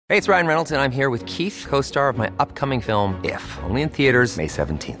Hey, it's Ryan Reynolds, and I'm here with Keith, co-star of my upcoming film, If, only in theaters May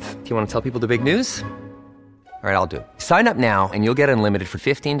 17th. Do you want to tell people the big news? All right, I'll do it. Sign up now and you'll get unlimited for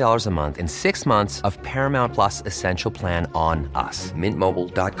 $15 a month and 6 months of Paramount Plus Essential Plan on us.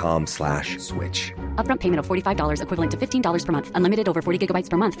 MintMobile.com/switch. Upfront payment of $45 equivalent to $15 per month. Unlimited over 40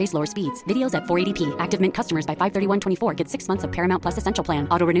 gigabytes per month. Face lower speeds. Videos at 480p. Active Mint customers by 531.24 get 6 months of Paramount Plus Essential Plan.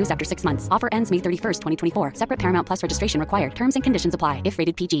 Auto renews after 6 months. Offer ends May 31st, 2024. Separate Paramount Plus registration required. Terms and conditions apply if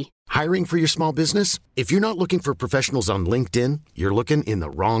rated PG. Hiring for your small business? If you're not looking for professionals on LinkedIn, you're looking in the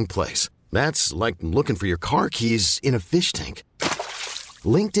wrong place. That's like looking for your car keys in a fish tank.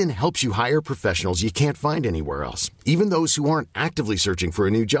 LinkedIn helps you hire professionals you can't find anywhere else, even those who aren't actively searching for a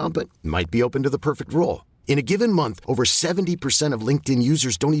new job but might be open to the perfect role. In a given month, over 70% of LinkedIn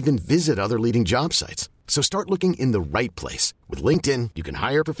users don't even visit other leading job sites. So start looking in the right place. With LinkedIn, you can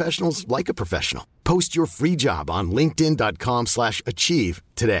hire professionals like a professional. Post your free job on linkedin.com/achieve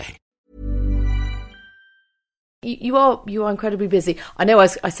today. You are incredibly busy. I know I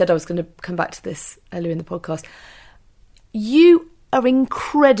said I was going to come back to this earlier in the podcast. You are in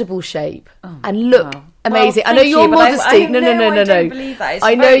incredible shape and look amazing. Well, I know your modesty. No. I don't believe that.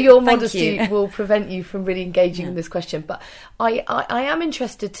 I know your modesty will prevent you from really engaging in this question, but I am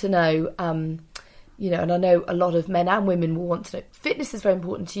interested to know. And I know a lot of men and women will want to know. Fitness is very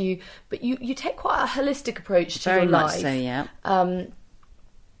important to you, but you take quite a holistic approach to your life. Very much so, yeah.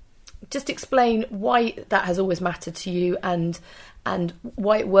 Just explain why that has always mattered to you and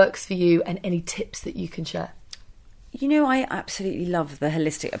why it works for you, and any tips that you can share. You know, I absolutely love the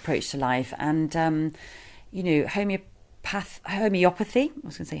holistic approach to life, and homeopathy. I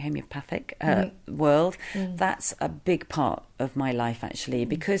was going to say homeopathic world. That's a big part of my life, actually,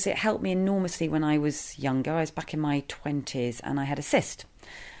 because it helped me enormously when I was younger. I was back in my 20s, and I had a cyst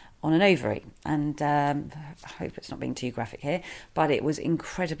on an ovary, and I hope it's not being too graphic here, but it was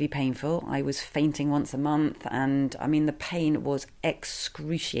incredibly painful. I was fainting once a month, and I mean the pain was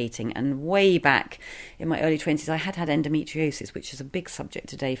excruciating. And way back in my early 20s I had endometriosis, which is a big subject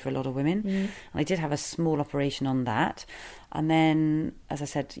today for a lot of women, and I did have a small operation on that. And then, as I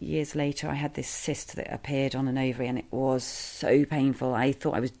said, years later I had this cyst that appeared on an ovary, and it was so painful. I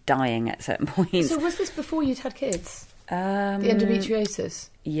thought I was dying at certain points. So was this before you'd had kids? The endometriosis?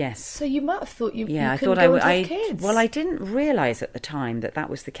 Yes. So you might have thought you I couldn't thought go and have kids. Well, I didn't realise at the time that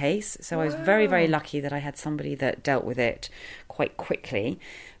was the case. So I was very, very lucky that I had somebody that dealt with it quite quickly.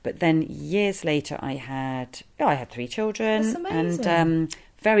 But then years later I had 3 children. That's amazing. And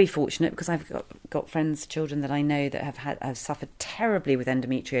very fortunate, because I've got friends, children that I know that have suffered terribly with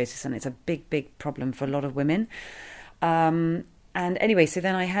endometriosis, and it's a big, big problem for a lot of women. And anyway, so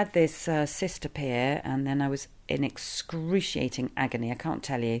then I had this cyst appear, and then I was in excruciating agony, I can't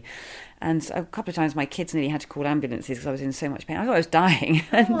tell you. And a couple of times my kids nearly had to call ambulances because I was in so much pain. I thought I was dying.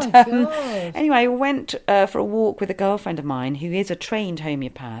 Anyway, I went for a walk with a girlfriend of mine who is a trained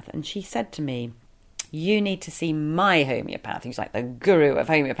homeopath, and she said to me, "You need to see my homeopath." He's like the guru of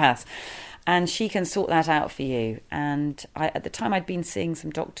homeopaths, and she can sort that out for you. And at the time I'd been seeing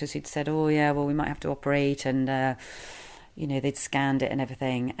some doctors who'd said, "Oh yeah, well we might have to operate," and they'd scanned it and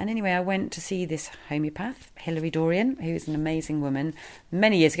everything. And anyway, I went to see this homeopath, Hilary Dorian, who is an amazing woman,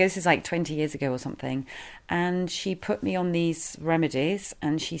 many years ago. This is like 20 years ago or something. And she put me on these remedies,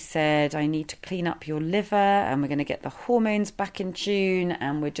 and she said, "I need to clean up your liver, and we're going to get the hormones back in tune,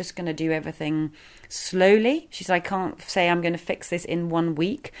 and we're just going to do everything slowly." She said, "I can't say I'm going to fix this in 1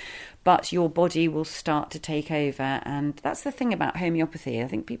 week, but your body will start to take over." And that's the thing about homeopathy. I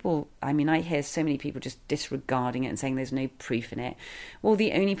think I hear so many people just disregarding it and saying there's no proof in it. Well,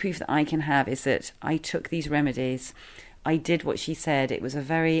 the only proof that I can have is that I took these remedies. I did what she said. It was a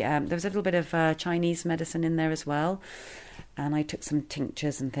very, there was a little bit of Chinese medicine in there as well. And I took some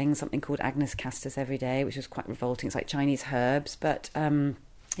tinctures and things, something called Agnus Castus every day, which was quite revolting. It's like Chinese herbs, but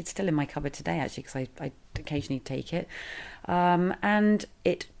it's still in my cupboard today, actually, because I occasionally take it. And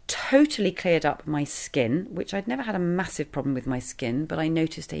it totally cleared up my skin, which I'd never had a massive problem with my skin, but I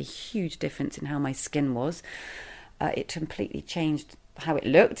noticed a huge difference in how my skin was. It completely changed how it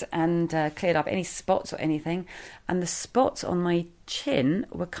looked and cleared up any spots or anything. And the spots on my chin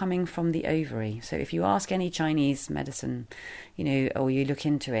were coming from the ovary. So if you ask any Chinese medicine, or you look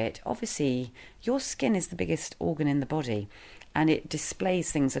into it, obviously your skin is the biggest organ in the body, and it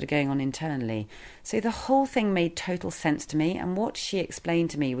displays things that are going on internally. So the whole thing made total sense to me. And what she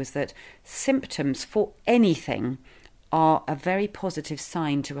explained to me was that symptoms for anything are a very positive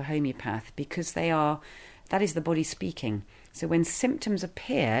sign to a homeopath, because that is the body speaking. So when symptoms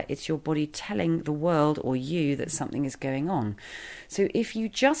appear, it's your body telling the world or you that something is going on. So if you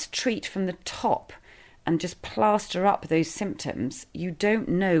just treat from the top and just plaster up those symptoms, you don't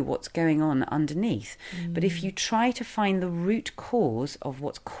know what's going on underneath. But if you try to find the root cause of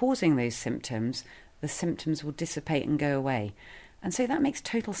what's causing those symptoms, the symptoms will dissipate and go away. And so that makes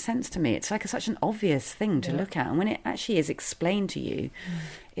total sense to me. It's like such an obvious thing to look at. And when it actually is explained to you,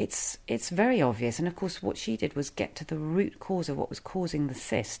 it's very obvious. And of course, what she did was get to the root cause of what was causing the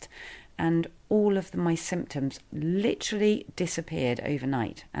cyst. And all of my symptoms literally disappeared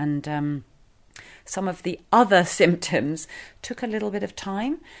overnight. And some of the other symptoms took a little bit of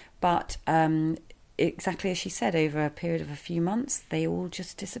time, but exactly as she said, over a period of a few months, they all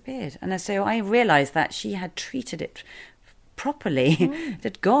just disappeared. And so I realised that she had treated it properly. It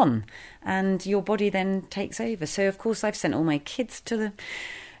had gone, and your body then takes over. So of course I've sent all my kids to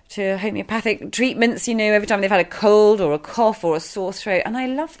homeopathic treatments, every time they've had a cold or a cough or a sore throat. And I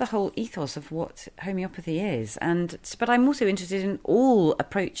love the whole ethos of what homeopathy is. But I'm also interested in all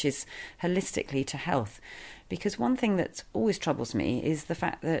approaches holistically to health, because one thing that always troubles me is the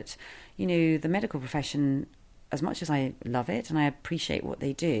fact that, the medical profession, as much as I love it and I appreciate what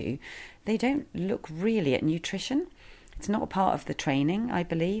they do, they don't look really at nutrition. It's not a part of the training, I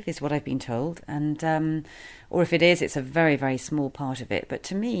believe, is what I've been told. And or if it is, it's a very, very small part of it. But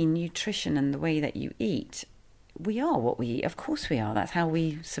to me, nutrition and the way that you eat, we are what we eat. Of course we are. That's how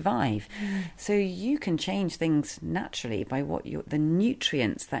we survive. So you can change things naturally by the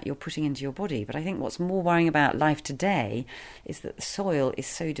nutrients that you're putting into your body. But I think what's more worrying about life today is that the soil is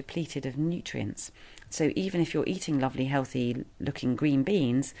so depleted of nutrients. So even if you're eating lovely, healthy-looking green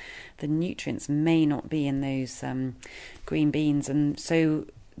beans, the nutrients may not be in those green beans. And so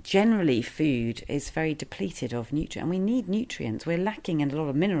generally food is very depleted of nutrients. And we need nutrients. We're lacking in a lot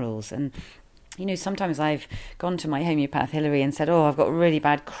of minerals. And, sometimes I've gone to my homeopath, Hilary, and said, I've got really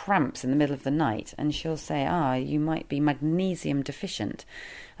bad cramps in the middle of the night. And she'll say, you might be magnesium deficient.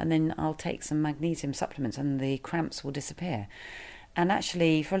 And then I'll take some magnesium supplements and the cramps will disappear. And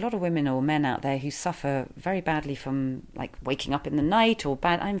actually, for a lot of women or men out there who suffer very badly from like waking up in the night or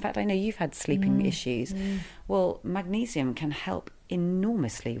in fact, I know you've had sleeping issues. Well, magnesium can help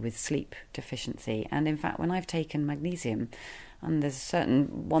enormously with sleep deficiency. And in fact, when I've taken magnesium, and there's a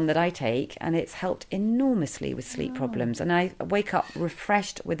certain one that I take, and it's helped enormously with sleep problems. And I wake up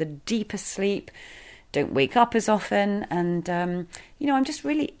refreshed with a deeper sleep, don't wake up as often. And, I'm just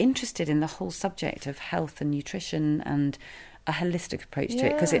really interested in the whole subject of health and nutrition and a holistic approach to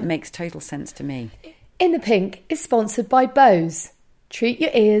it, because it makes total sense to me. In the Pink is sponsored by Bose. Treat your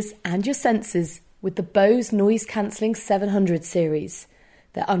ears and your senses with the Bose Noise Cancelling 700 series.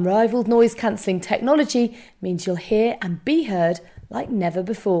 Their unrivaled noise cancelling technology means you'll hear and be heard like never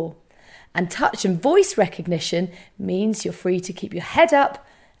before. And touch and voice recognition means you're free to keep your head up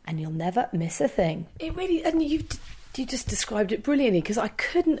and you'll never miss a thing. It really, and you just described it brilliantly, because I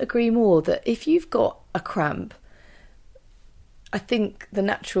couldn't agree more that if you've got a cramp, I think the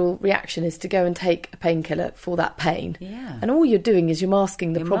natural reaction is to go and take a painkiller for that pain. Yeah. And all you're doing is you're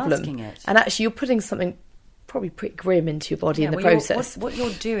masking the problem. Masking it. And actually you're putting something probably pretty grim into your body in the process. What you're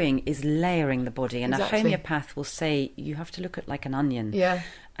doing is layering the body. And Exactly. a homeopath will say you have to look at like an onion. Yeah.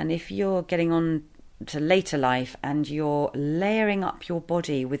 And if you're getting on to later life and you're layering up your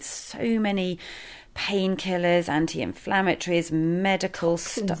body with so many painkillers, anti-inflammatories, medical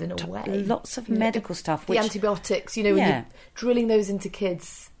stuff, in a way. lots of medical stuff. The antibiotics, when you're drilling those into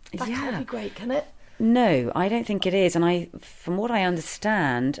kids. That can't be great, can it? No, I don't think it is. And from what I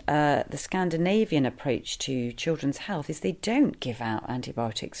understand, the Scandinavian approach to children's health is they don't give out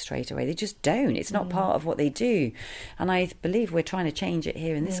antibiotics straight away. They just don't. It's not part of what they do. And I believe we're trying to change it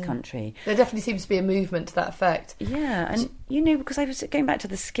here in this country. There definitely seems to be a movement to that effect. Yeah, and because I was going back to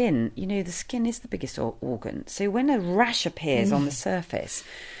the skin, the skin is the biggest organ. So when a rash appears on the surface,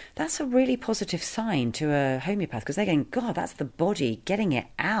 that's a really positive sign to a homeopath, because they're going, God, that's the body getting it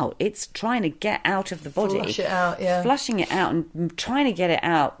out. It's trying to get out of the body. Flush it out, yeah. Flushing it out and trying to get it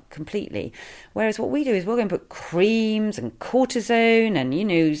out completely. Whereas what we do is we're going to put creams and cortisone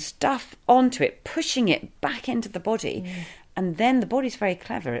and, stuff onto it, pushing it back into the body. And then the body's very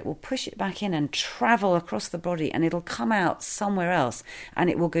clever. It will push it back in and travel across the body, and it'll come out somewhere else, and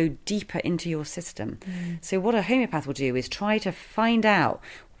it will go deeper into your system. So what a homeopath will do is try to find out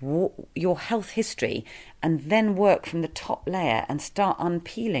your health history and then work from the top layer and start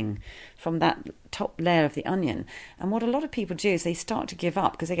unpeeling from that top layer of the onion. And what a lot of people do is they start to give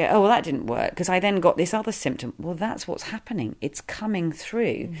up because they go, oh, well, that didn't work because I then got this other symptom. Well, that's what's happening. It's coming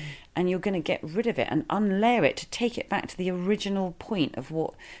through and you're going to get rid of it and unlayer it to take it back to the original point of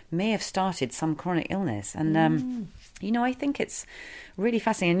what may have started some chronic illness. And, I think it's really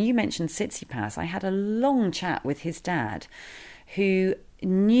fascinating. And you mentioned Tsitsipas. I had a long chat with his dad, who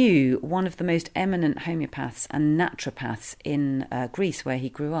knew one of the most eminent homeopaths and naturopaths in Greece, where he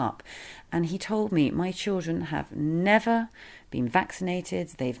grew up. And he told me, my children have never been vaccinated.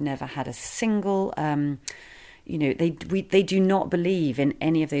 They've never had a single... they do not believe in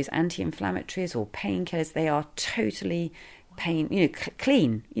any of those anti-inflammatories or painkillers. They are totally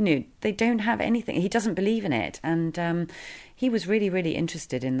clean. They don't have anything. He doesn't believe in it. And he was really, really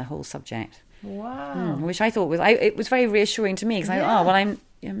interested in the whole subject. Wow. Which I thought it was very reassuring to me, because I thought, I'm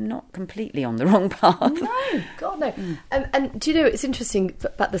not completely on the wrong path. No, God, no. And do you know, it's interesting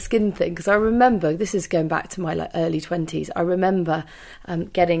about the skin thing, because I remember, this is going back to my early 20s, I remember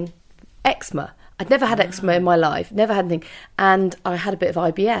getting eczema. I'd never had eczema in my life, never had anything. And I had a bit of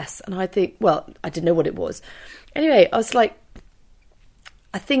IBS. And I think, I didn't know what it was. Anyway, I was like,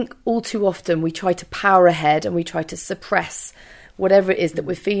 I think all too often we try to power ahead and we try to suppress whatever it is that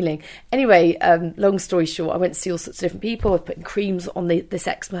we're feeling. Anyway, long story short, I went to see all sorts of different people. I was putting creams on this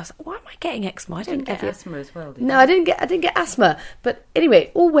eczema. I was like, why am I getting eczema? I don't get asthma as well, did you? No, I didn't get asthma. But anyway,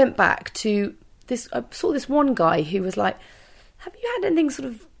 it all went back to this. I saw this one guy who was like, have you had anything sort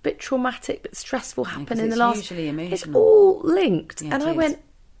of bit traumatic, bit stressful happen in the last... usually emotional. It's all linked. Yeah, and I went,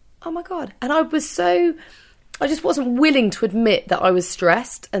 oh my God. And I was so... I just wasn't willing to admit that I was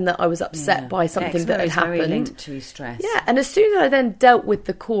stressed and that I was upset by something that had happened. Very linked to stress. Yeah, and as soon as I then dealt with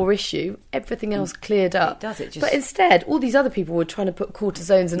the core issue, everything else cleared up. It does. But instead, all these other people were trying to put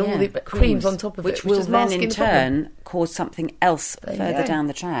cortisones and all the creams on top of which it, will then in turn cause something else further down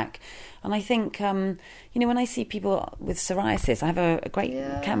the track. And I think, when I see people with psoriasis, I have a great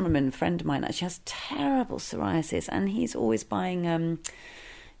cameraman friend of mine that actually has terrible psoriasis, and he's always buying...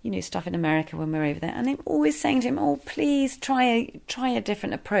 stuff in America when we're over there. And I'm always saying to him, oh, please try a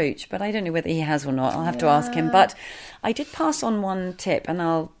different approach. But I don't know whether he has or not. I'll have to ask him. But I did pass on one tip, and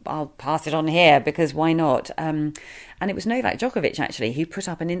I'll pass it on here, because why not? And it was Novak Djokovic, actually, who put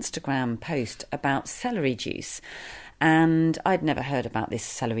up an Instagram post about celery juice. And I'd never heard about this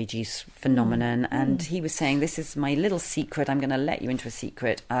celery juice phenomenon. And he was saying, this is my little secret. I'm going to let you into a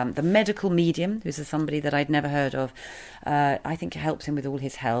secret. The medical medium, who's somebody that I'd never heard of, I think it helps him with all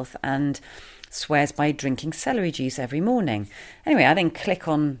his health, and swears by drinking celery juice every morning. Anyway, I then click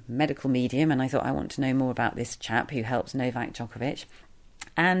on medical medium, and I thought, I want to know more about this chap who helps Novak Djokovic.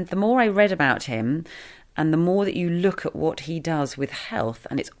 And the more I read about him, and the more that you look at what he does with health,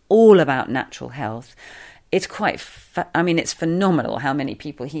 and it's all about natural health, it's it's phenomenal how many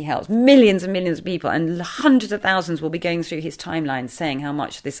people he helps. Millions and millions of people, and hundreds of thousands will be going through his timeline saying how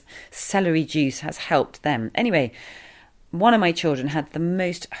much this celery juice has helped them. Anyway, one of my children had the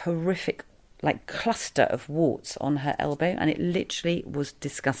most horrific cluster of warts on her elbow, and it literally was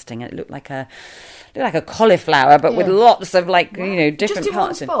disgusting. It looked like a cauliflower, but with lots of different just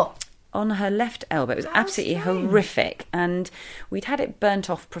parts. One spot. On her left elbow. It was absolutely horrific. And we'd had it burnt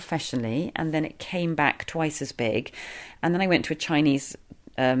off professionally, and then it came back twice as big. And then I went to a Chinese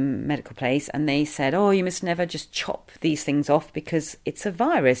medical place, and they said, oh, you must never just chop these things off, because it's a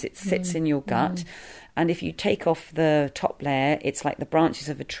virus. It sits in your gut. And if you take off the top layer, it's like the branches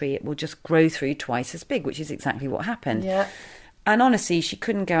of a tree. It will just grow through twice as big, which is exactly what happened. Yeah. And honestly, she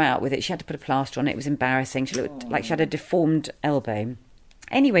couldn't go out with it. She had to put a plaster on it. It was embarrassing. She looked like she had a deformed elbow.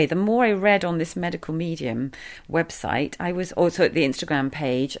 Anyway, the more I read on this medical medium website, I was also at the Instagram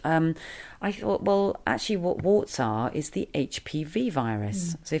page, I thought, well, actually what warts are is the HPV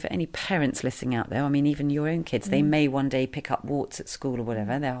virus. So for any parents listening out there, I mean, even your own kids, they may one day pick up warts at school or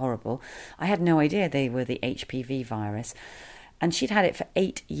whatever. They're horrible. I had no idea they were the HPV virus. And she'd had it for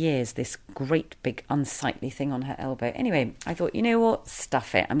 8 years, this great big unsightly thing on her elbow. Anyway, I thought, you know what,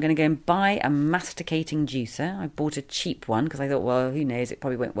 stuff it. I'm going to go and buy a masticating juicer. I bought a cheap one because I thought, well, who knows, it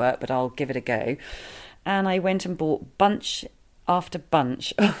probably won't work, but I'll give it a go. And I went and bought bunch after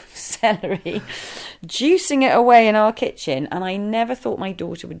bunch of celery, juicing it away in our kitchen. And I never thought my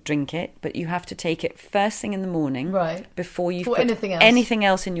daughter would drink it, but you have to take it first thing in the morning, right, before you put anything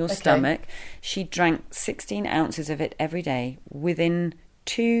else in your stomach. She drank 16 ounces of it every day. Within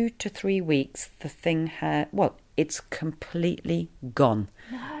 2 to 3 weeks, the thing had, it's completely gone.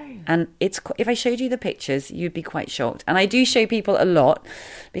 No. And if I showed you the pictures, you'd be quite shocked. And I do show people a lot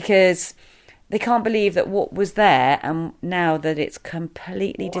because they can't believe that what was there, and now that it's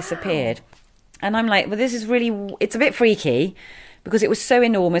completely disappeared. And I'm like, well, this is really, it's a bit freaky because it was so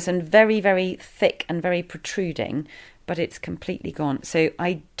enormous and very, very thick and very protruding, but it's completely gone. So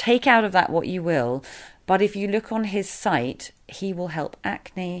I take out of that what you will, but if you look on his site, he will help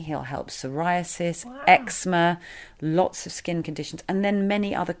acne, he'll help psoriasis, eczema, lots of skin conditions, and then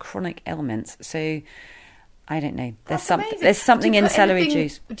many other chronic ailments. So I don't know. That's There's amazing. something in celery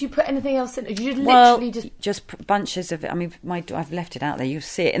juice. Do you put anything else in? Do you literally just bunches of it. I mean, I've left it out there. You'll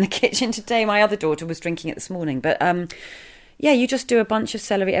see it in the kitchen today. My other daughter was drinking it this morning. But yeah, you just do a bunch of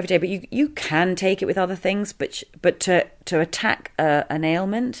celery every day. But you can take it with other things. But to attack an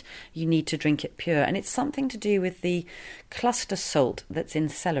ailment, you need to drink it pure. And it's something to do with the cluster salt that's in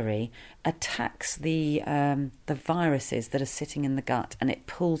celery attacks the viruses that are sitting in the gut, and it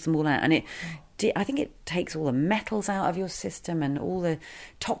pulls them all out. And I think it takes all the metals out of your system and all the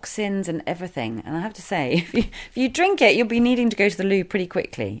toxins and everything. And I have to say, if you drink it, you'll be needing to go to the loo pretty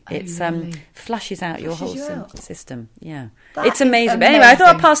quickly. It's flushes out your whole system. Yeah, it's amazing. But anyway, I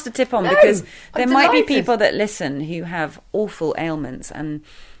thought I'd pass the tip on because there might be people that listen who have awful ailments and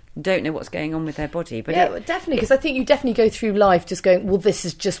don't know what's going on with their body. But yeah, definitely, because I think you definitely go through life just going, well, this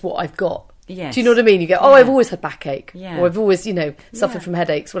is just what I've got. Yes. Do you know what I mean? You go, I've always had backache, or I've always, suffered from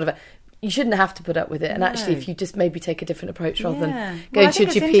headaches, whatever. You shouldn't have to put up with it. And actually, if you just maybe take a different approach rather than going to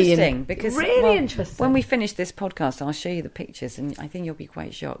your GP. And because, really interesting. When we finish this podcast, I'll show you the pictures, and I think you'll be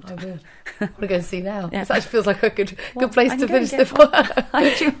quite shocked. I will. I want to go and see now. Yeah. This actually feels like a good place to finish the podcast.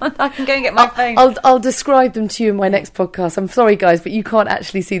 I can go and get my phone. I'll describe them to you in my next podcast. I'm sorry, guys, but you can't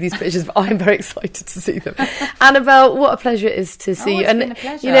actually see these pictures, but I'm very excited to see them. Annabelle, what a pleasure it is to see you. And been a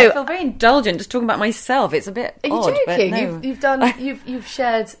pleasure. I feel very indulgent just talking about myself. It's a bit odd. Are you joking? But no. You've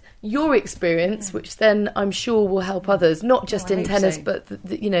shared your experience, which then I'm sure will help others, not just in tennis, but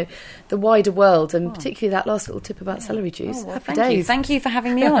the wider world, and particularly that last little tip about celery juice. Happy days. Thank you for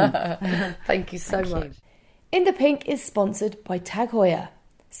having me on. Thank you so much. In the Pink is sponsored by Tag Heuer,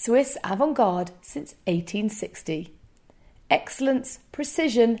 Swiss avant-garde since 1860. Excellence,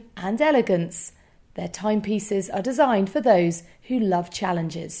 precision and elegance. Their timepieces are designed for those who love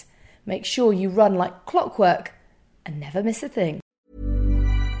challenges. Make sure you run like clockwork and never miss a thing.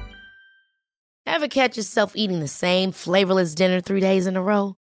 Ever catch yourself eating the same flavorless dinner 3 days in a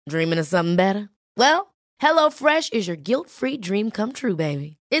row? Dreaming of something better? Well, HelloFresh is your guilt-free dream come true,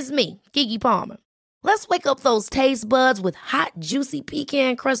 baby. It's me, Keke Palmer. Let's wake up those taste buds with hot, juicy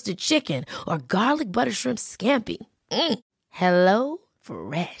pecan-crusted chicken or garlic butter shrimp scampi. Hello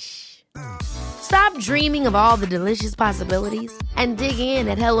Fresh. Stop dreaming of all the delicious possibilities and dig in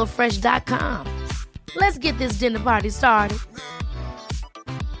at HelloFresh.com. Let's get this dinner party started.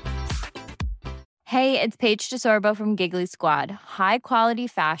 Hey, it's Paige DeSorbo from Giggly Squad. High quality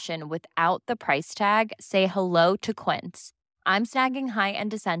fashion without the price tag. Say hello to Quince. I'm snagging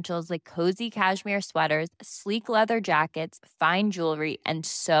high-end essentials like cozy cashmere sweaters, sleek leather jackets, fine jewelry, and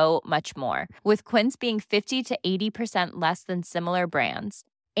so much more. With Quince being 50 to 80% less than similar brands.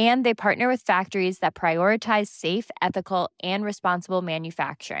 And they partner with factories that prioritize safe, ethical, and responsible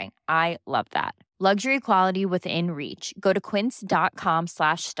manufacturing. I love that. Luxury quality within reach. Go to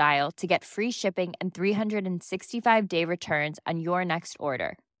quince.com/style to get free shipping and 365-day returns on your next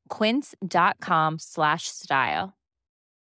order. Quince.com/style.